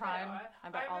Amazon know. Prime. I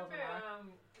bet all of them are.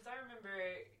 Because I remember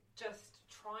just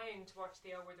trying to watch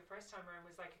the L Word the first time around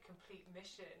was like a complete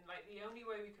mission. Like the only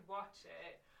way we could watch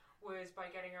it was by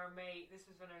getting our mate, this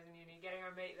was when I was in uni, getting our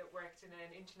mate that worked in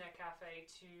an internet cafe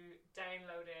to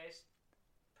download it,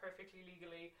 perfectly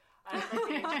legally from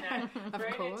the internet,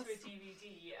 burn it course. to a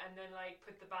DVD, and then like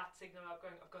put the bat signal up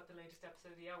going, I've got the latest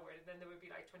episode of The L Word, and then there would be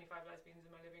like 25 lesbians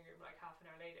in my living room like half an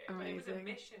hour later. But it was a Amazing.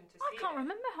 mission to I see can't it.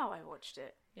 remember how I watched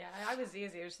it. Yeah, I was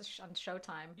easy. It was just on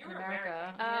Showtime You in were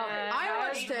America. American. Yeah, I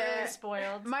was watched really it.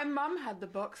 spoiled. My mum had the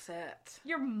box set.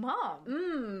 Your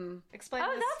mom. Explain Oh,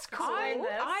 this. that's cool. Explain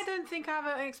this. I don't think I have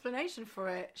an explanation for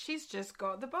it. She's just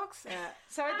got the box set.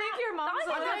 So I think your mom's I a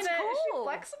think little that's bit. Is she cool.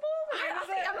 flexible?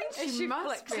 She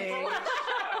must be. flexible.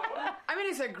 I mean,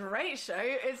 it's a great show.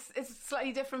 It's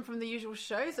slightly different from the usual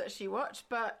shows that she watched,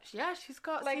 but yeah, she's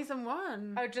got Like- season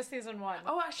 1. Oh, just season 1.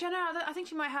 Oh, actually, no. I think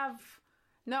she might have.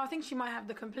 No, I think she might have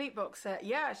the complete box set.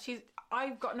 Yeah, she's.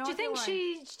 I've got no Do you idea think why.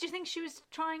 Do you think she was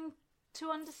trying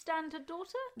to understand her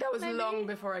daughter? That was maybe? long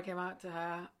before I came out to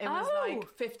her. It was Oh. like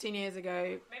 15 years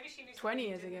ago, Maybe she knew 20 something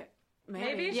years you ago. didn't.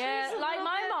 Maybe. Yeah, she's a like little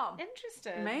my bit mom.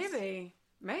 Interested. Maybe.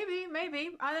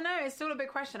 I don't know. It's still a big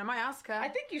question. I might ask her. I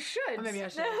think you should. Or maybe I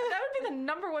should. That would be the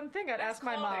number one thing I'd ask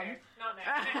my Call mom. her. Not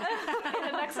now.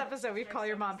 In the next episode, we call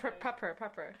your mom. episode.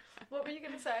 Pepper. What were you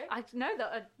going to say? I know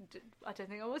that. I don't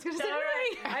think I was going to say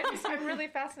Sorry. I'm really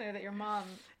fascinated that your mom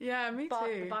Yeah, me bought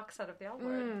too. the box set of the L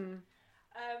Word.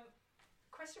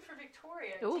 Question for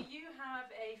Victoria. Ooh. Do you have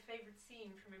a favourite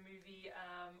scene from a movie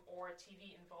or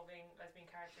TV involving lesbian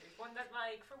characters? One that,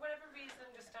 like, for whatever reason,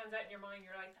 just stands out in your mind.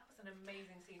 You're like, that was an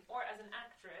amazing scene. Or as an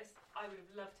actress, I would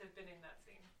have loved to have been in that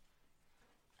scene.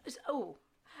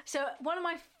 So one of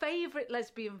my favourite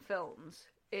lesbian films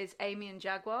is Amy and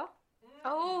Jaguar.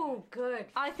 Oh, good.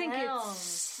 I think film. it's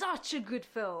such a good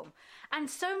film, and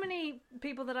so many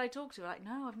people that I talk to are like,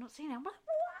 "No, I've not seen it." I'm like,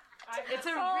 "What?" It's a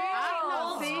Oh, really I've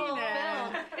not old seen school it.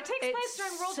 film. It takes place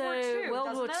during World War II.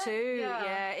 World War doesn't II. it?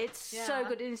 Yeah, it's so Yeah.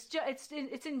 good.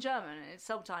 It's in German and it's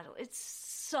subtitled. It's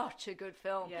such a good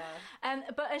film. Yeah.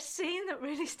 But a scene that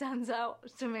really stands out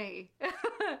to me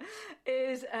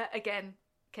is again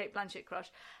Kate Blanchett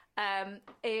crush.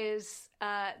 Is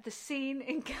the scene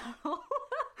in Carol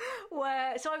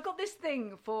where I've got this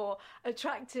thing for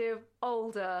attractive,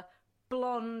 older,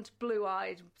 blonde,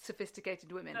 blue-eyed,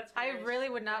 sophisticated women. That's I weird. really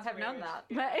would not That's have known weird. that.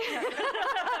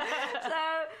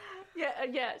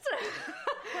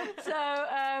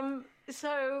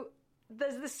 So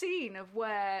there's the scene of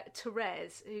where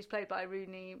Therese, who's played by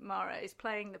Rooney Mara, is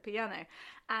playing the piano,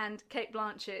 and Kate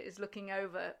Blanchett is looking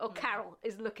over, or Carol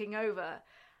is looking over.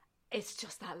 It's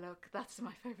just that look. That's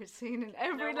my favourite scene in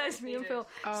every No words lesbian needed. film.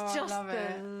 Oh, It's I just love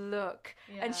the it. look.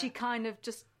 Yeah. And she kind of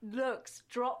just drops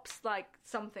like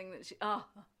something that she, oh,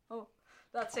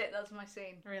 that's it. That's my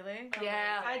scene. Really?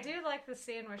 Yeah. I do like the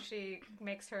scene where she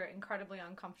makes her incredibly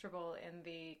uncomfortable in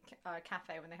the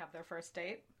cafe when they have their first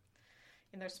date.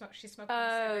 And she's smoking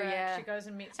a cigarette. yeah. She goes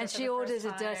and meets her And for she the orders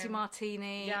first a dirty time.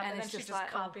 martini. Yeah, and and then it's she just just like,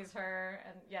 copies her,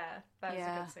 and that's a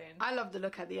Yeah. good scene. I love the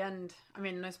look at the end. I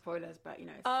mean, no spoilers, but you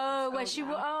know. It's, Oh, it's where old she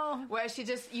now. oh, Where she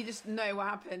you just know what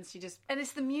happens. She just and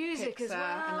it's the music Picks as her,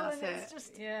 well, and that's it's it.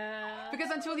 just Yeah. because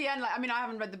until the end, like I mean,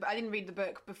 I didn't read the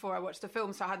book before I watched the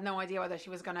film, so I had no idea whether she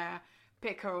was gonna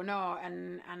pick her or not,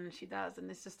 and she does,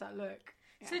 and it's just that look.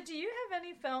 So do you have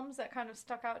any films that kind of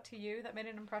stuck out to you that made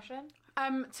an impression?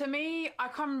 To me, I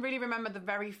can't really remember the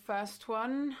very first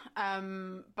one,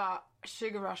 but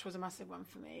Sugar Rush was a massive one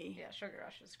for me. Yeah, Sugar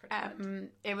Rush is pretty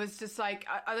good. It was just like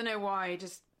I don't know why, it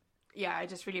just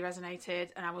really resonated,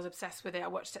 and I was obsessed with it. I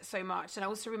watched it so much, and I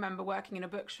also remember working in a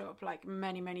bookshop like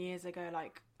many years ago,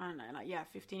 like I don't know,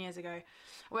 like 15 years ago. I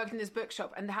worked in this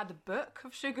bookshop, and they had the book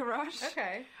of Sugar Rush.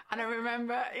 Okay. And I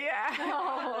remember,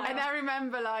 and I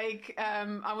remember like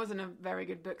I wasn't a very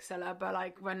good bookseller, but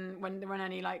like when there weren't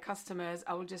any like customers,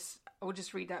 I would just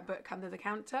read that book under the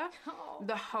counter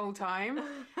the whole time,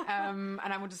 and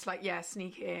I would just like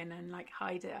sneak it in and like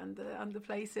hide it under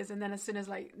places, and then as soon as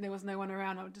like there was no one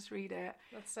around, I would just read it.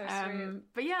 That's so sweet.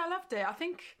 But yeah, I loved it. I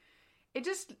think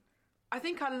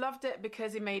I loved it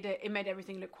because it made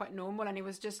everything look quite normal, and it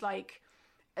was just like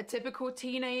a typical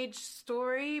teenage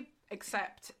story,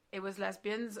 except it was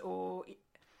lesbians,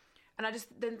 and I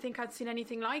just didn't think I'd seen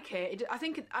anything like it. I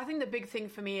think the big thing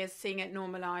for me is seeing it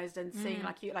normalized and seeing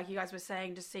like you guys were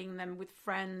saying, just seeing them with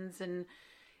friends. And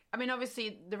I mean,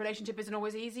 obviously the relationship isn't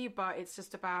always easy, but it's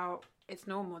just about it's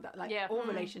normal that like all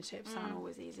relationships aren't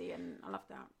always easy, and I love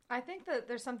that. I think that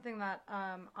there's something that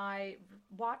I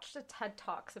watched a TED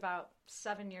Talks about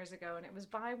 7 years ago, and it was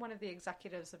by one of the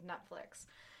executives of Netflix.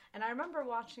 And I remember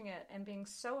watching it and being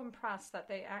so impressed that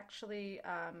they actually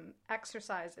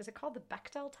exercise. Is it called the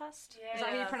Bechdel test? Yeah. Is that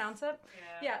how you pronounce it?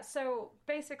 Yeah. Yeah. So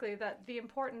basically, that the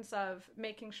importance of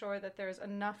making sure that there's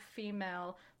enough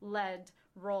female-led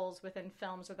roles within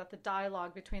films, or that the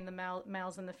dialogue between the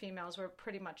males and the females were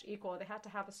pretty much equal. They had to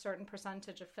have a certain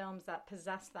percentage of films that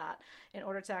possess that in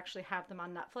order to actually have them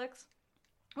on Netflix,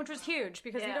 which was huge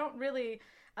because you don't really...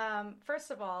 first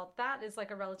of all, that is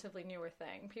like a relatively newer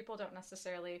thing. People don't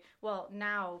necessarily... Well,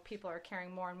 now people are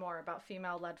caring more and more about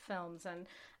female-led films, and,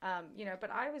 but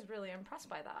I was really impressed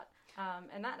by that.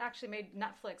 And that actually made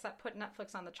Netflix, that put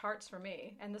Netflix on the charts for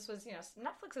me. And this was,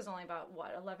 Netflix is only about,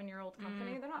 11-year-old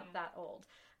company? They're not that old.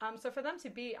 So for them to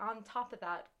be on top of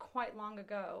that quite long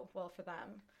ago, well, for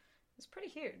them, it's pretty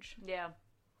huge. Yeah.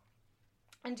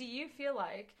 And do you feel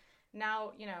like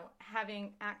now,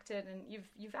 having acted, and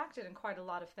you've acted in quite a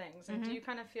lot of things, and do you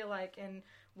kind of feel like in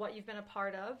what you've been a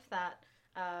part of that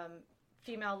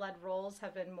female-led roles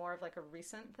have been more of like a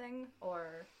recent thing,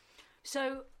 or...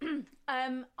 So,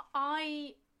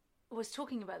 I was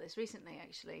talking about this recently,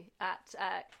 actually, at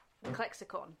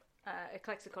Clexicon, a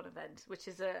Clexicon event, which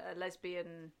is a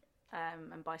lesbian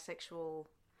and bisexual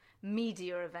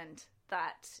media event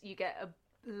that you get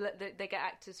they get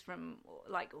actors from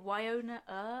like Wynonna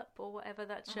Earp or whatever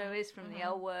that show is, from the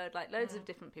L Word, like loads of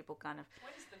different people kind of.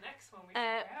 When's the next one we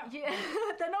check out? Yeah,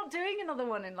 they're not doing another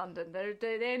one in London.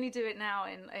 They only do it now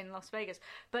in Las Vegas.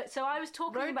 But so I was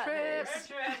talking about this.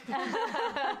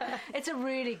 It's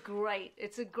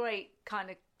a great kind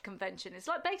of convention. It's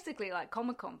like basically like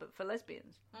Comic-Con but for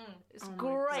lesbians. It's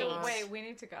great. So, wait, we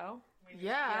need to go.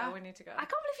 Yeah, we need to go. I can't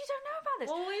believe you don't know about this.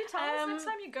 Well, will you tell us next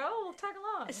time you go? We'll tag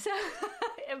along. So,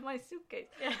 in my suitcase.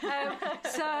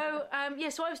 So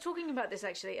I was talking about this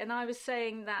actually, and I was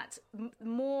saying that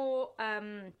more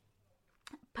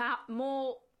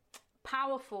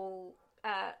powerful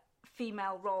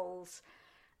female roles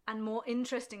and more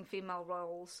interesting female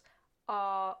roles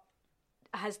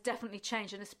has definitely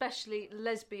changed, and especially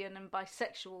lesbian and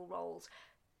bisexual roles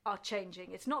are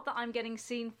changing. It's not that I'm getting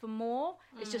seen for more,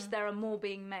 it's just there are more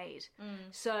being made.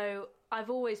 So I've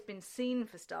always been seen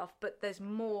for stuff, but there's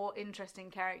more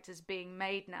interesting characters being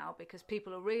made now because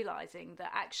people are realising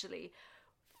that actually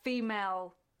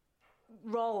female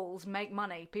roles make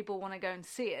money. People want to go and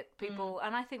see it.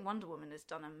 And I think Wonder Woman has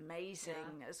done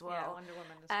amazing as well. Yeah, Wonder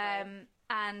Woman is great.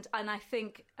 And I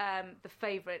think The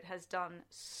Favourite has done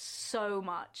so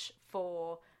much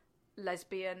for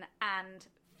lesbian and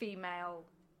female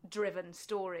driven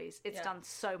stories. It's done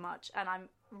so much, and I'm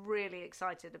really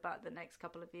excited about the next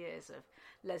couple of years of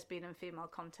lesbian and female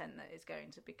content that is going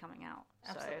to be coming out.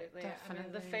 Absolutely. So, I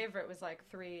mean, The Favourite was like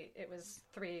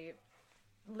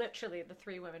literally the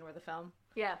three women were the film.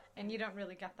 Yeah. And you don't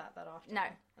really get that often. No.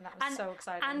 And that was so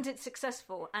exciting. And it's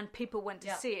successful, and people went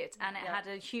to see it, and it had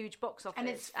a huge box office. And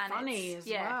it's funny as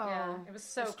well. Yeah, it was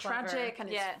so it's clever. tragic, and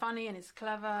it's funny, and it's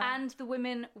clever. And the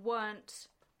women weren't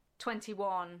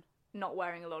 21 not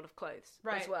wearing a lot of clothes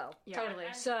as well. Yeah. Totally.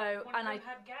 So, One and of I them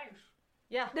had gout.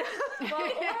 Yeah.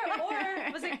 Well,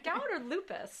 or was it gout or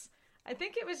lupus? I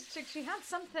think it was, she had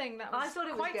something that was I thought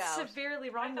it was quite gout. severely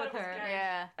wrong I with thought it was her. gout.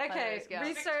 Yeah. Okay, gout.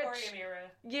 research. Victorian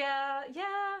era. Yeah.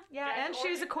 Yeah, And she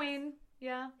was a or- queen.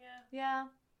 Yeah.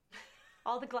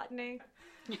 All the gluttony.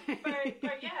 But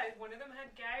yeah, one of them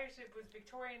had gout. It was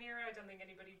Victorian era. I don't think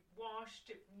anybody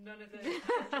washed. None of the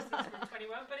actresses were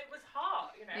 21, but it was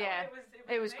hot. Yeah.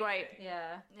 It was great. amazing.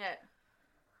 Yeah. Yeah.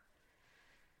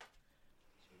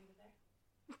 Should we leave it there?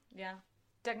 Yeah.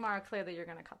 Dagmar, clearly you're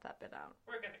going to cut that bit out.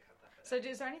 We're gonna cut that. So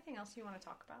is there anything else you want to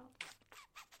talk about?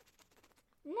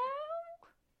 No.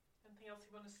 Anything else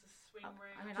you want us to swing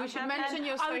around? I mean, we should mention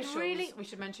your I would socials. really- We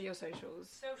should mention your socials.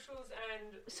 Socials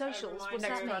and Socials, a what's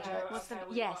reminder that mean? of What's how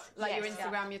we yes, watch. Like your Yes.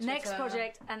 Instagram, your Twitter. Next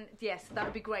project, and yes, that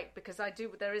would be great because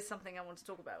there is something I want to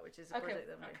talk about, which is a Okay. project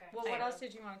that I'm doing. Okay. Well, what Anyway. else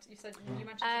did you want to... You said you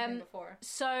mentioned something before.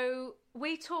 So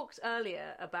we talked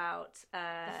earlier about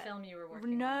The film you were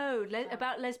working on. No,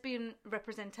 about lesbian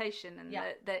representation, and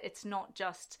Yeah. that it's not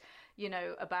just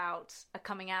about a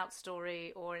coming out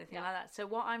story or anything like that. So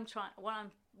what I'm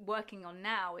working on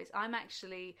now is I'm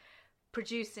actually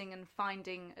producing and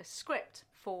finding a script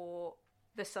for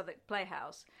the Southwark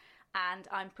Playhouse, and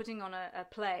I'm putting on a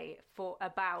play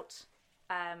about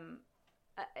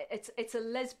it's a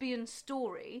lesbian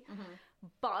story,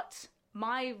 but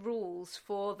my rules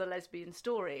for the lesbian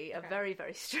story are very,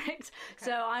 very strict.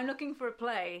 So I'm looking for a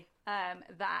play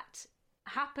that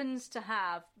happens to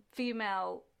have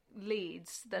female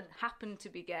leads that happen to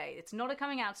be gay. It's not a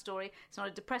coming out story. It's not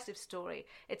a depressive story.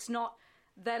 It's not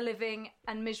they're living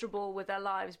and miserable with their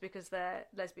lives because they're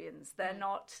lesbians. They're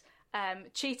not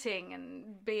cheating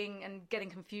and getting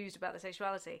confused about their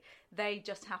sexuality. They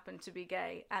just happen to be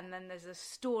gay, and then there's a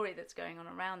story that's going on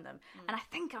around them. And I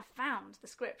think I've found the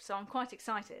script, so I'm quite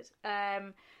excited.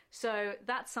 So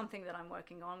that's something that I'm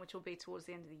working on, which will be towards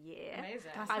the end of the year.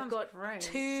 Amazing. I've got great.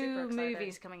 2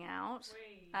 movies coming out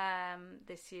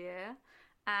this year,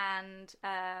 and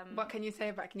What can you say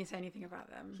about? Can you say anything about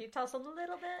them? Can you tell us a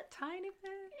little bit? Tiny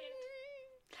bit.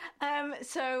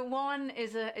 So one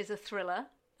is a thriller,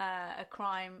 a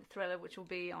crime thriller, which will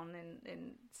be on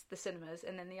in the cinemas,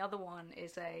 and then the other one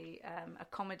is a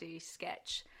comedy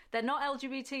sketch. They're not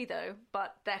LGBT though,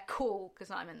 but they're cool because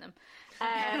I'm in them.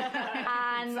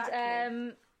 And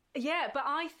Exactly. but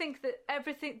I think that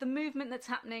the movement that's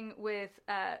happening with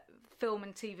film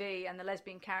and TV and the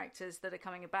lesbian characters that are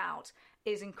coming about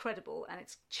is incredible, and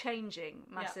it's changing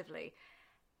massively.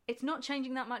 It's not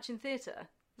changing that much in theatre.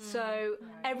 So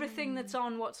everything that's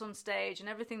on What's on Stage and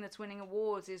everything that's winning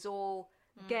awards is all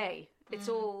gay. It's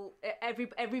all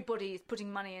everybody is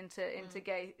putting money into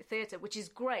gay theatre, which is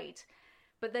great.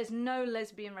 But there's no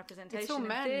lesbian representation It's all in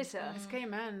men. theatre. It's gay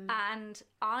men. And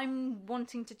I'm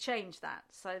wanting to change that.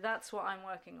 So that's what I'm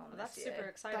working on That's this year. super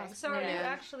exciting. That's So are you brilliant.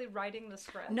 actually writing the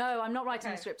script? No, I'm not writing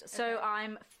Okay, a script. So okay.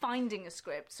 I'm finding a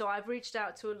script. So I've reached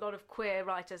out to a lot of queer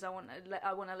writers. I want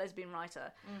a lesbian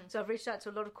writer. So I've reached out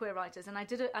to a lot of queer writers, and I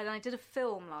did a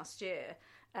film last year,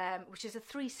 which is a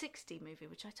 360 movie,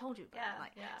 which I told you about.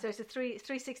 Yeah. So it's a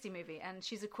 360 movie, and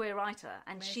she's a queer writer,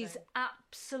 and she's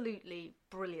absolutely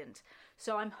brilliant.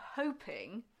 So I'm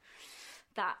hoping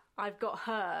that I've got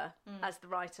her as the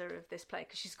writer of this play,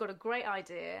 because she's got a great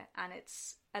idea, and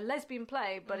it's a lesbian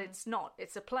play, but it's not.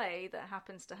 It's a play that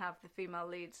happens to have the female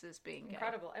leads as being gay.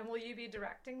 Incredible. And will you be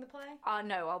directing the play?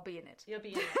 No, I'll be in it. You'll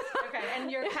be in it. Okay, and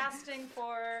you're casting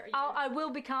for... I will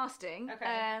be casting.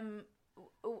 Okay.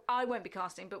 I won't be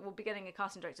casting, but we'll be getting a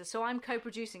casting director. So I'm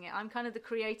co-producing it. I'm kind of the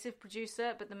creative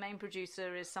producer, but the main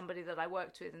producer is somebody that I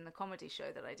worked with in the comedy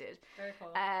show that I did. Very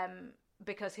cool.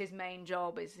 Because his main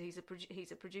job is he's a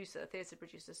producer, a theatre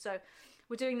producer. So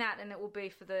we're doing that, and it will be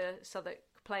for the Southwark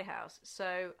Playhouse.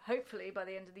 So hopefully by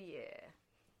the end of the year.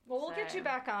 Well, we'll get you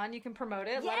back on. You can promote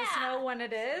it. Let us Yeah. know when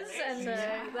it is, and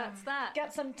So that's that.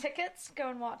 get some tickets. Go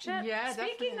and watch it. Yeah,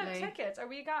 Speaking definitely. of tickets,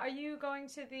 are you going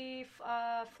to the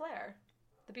Flair,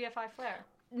 the BFI Flair?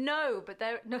 No, but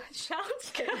there no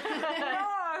chance.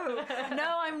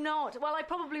 No, I'm not. Well, I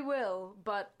probably will,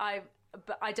 but I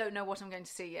don't know what I'm going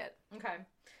to see yet. Okay.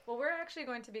 Well, we're actually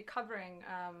going to be covering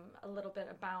a little bit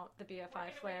about the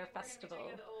BFI Flair Festival. We're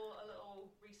going to be doing a little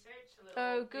research.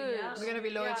 Oh, good. Yeah. We're going to be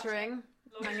loitering,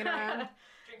 hanging around.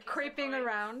 drinking Creeping some pints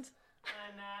around.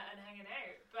 and hanging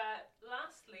out. But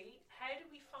lastly, how do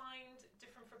we find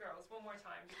Different for Girls one more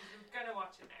time? Because we're going to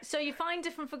watch it now. So you find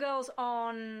Different for Girls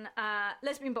on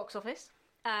Lesbian Box Office.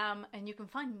 And you can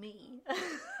find me.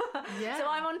 Yeah. So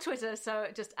I'm on Twitter, so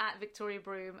just at Victoria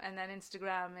Broom, and then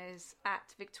Instagram is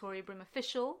at Victoria Broom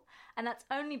Official, and that's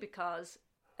only because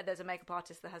there's a makeup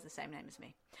artist that has the same name as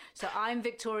me. So I'm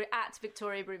at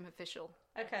Victoria Broom Official,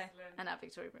 Okay. Excellent. and at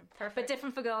Victoria Broom. Perfect. But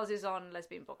Different for Girls is on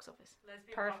Lesbian Box Office.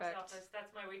 Lesbian Perfect. Box Office.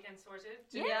 That's my weekend sorted.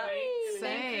 Yay!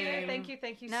 Same. Thank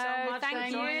you so No, much thank for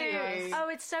you. joining us. Oh,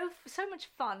 it's so much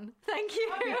fun. Thank you.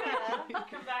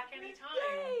 Come back anytime.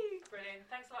 Yay. Brilliant.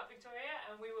 Thanks a lot, Victoria,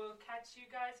 and we will catch you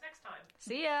guys next time.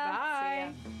 See ya.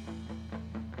 Bye. See ya.